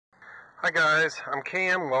Hi guys, I'm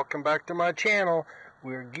Cam. Welcome back to my channel.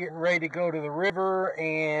 We're getting ready to go to the river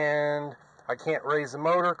and I can't raise the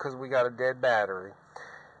motor because we got a dead battery.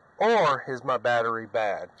 Or is my battery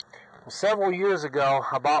bad? Well, several years ago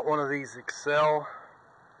I bought one of these Ancel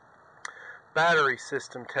battery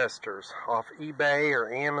system testers off eBay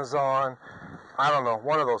or Amazon. I don't know,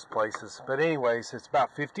 one of those places. But anyways, it's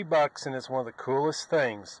about 50 bucks and it's one of the coolest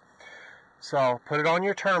things. So put it on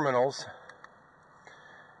your terminals.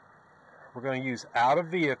 We're going to use out of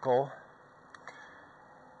vehicle,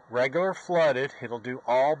 regular flooded. It'll do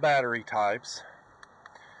all battery types.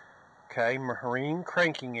 Okay, marine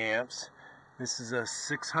cranking amps. This is a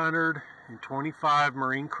 625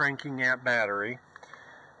 marine cranking amp battery.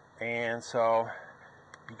 And so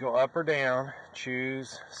you go up or down,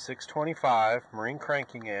 choose 625 marine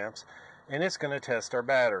cranking amps, and it's going to test our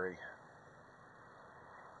battery.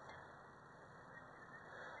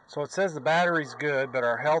 So it says the battery's good, but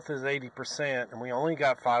our health is 80%, and we only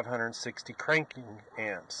got 560 cranking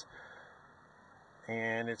amps.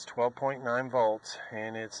 And it's 12.9 volts,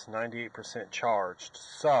 and it's 98% charged.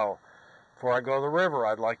 So, before I go to the river,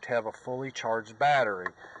 I'd like to have a fully charged battery.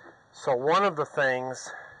 So one of the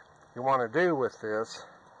things you want to do with this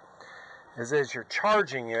is as you're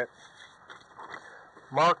charging it,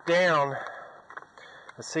 mark down,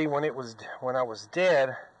 let's see, when I was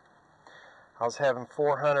dead, I was having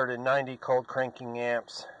 490 cold cranking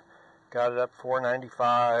amps, got it up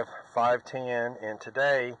 495, 510, and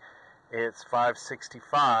today it's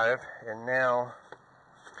 565, and now,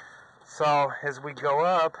 so as we go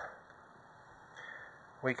up,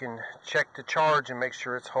 we can check the charge and make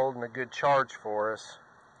sure it's holding a good charge for us.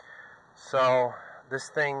 So this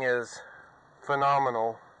thing is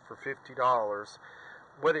phenomenal for $50.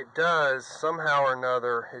 What it does, somehow or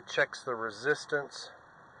another, it checks the resistance.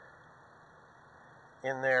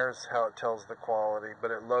 In there is how it tells the quality, but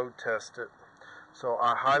it load tests it. So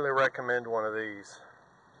I highly recommend one of these.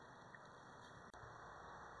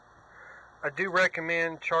 I do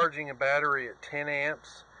recommend charging a battery at 10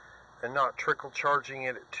 amps and not trickle charging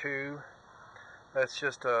it at 2. That's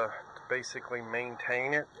just to basically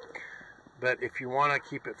maintain it. But if you want to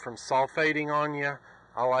keep it from sulfating on you,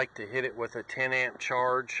 I like to hit it with a 10 amp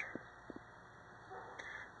charge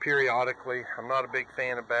periodically. I'm not a big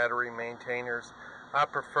fan of battery maintainers. I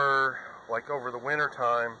prefer, like over the winter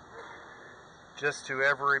time, just to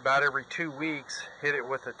about every 2 weeks hit it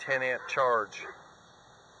with a 10 amp charge.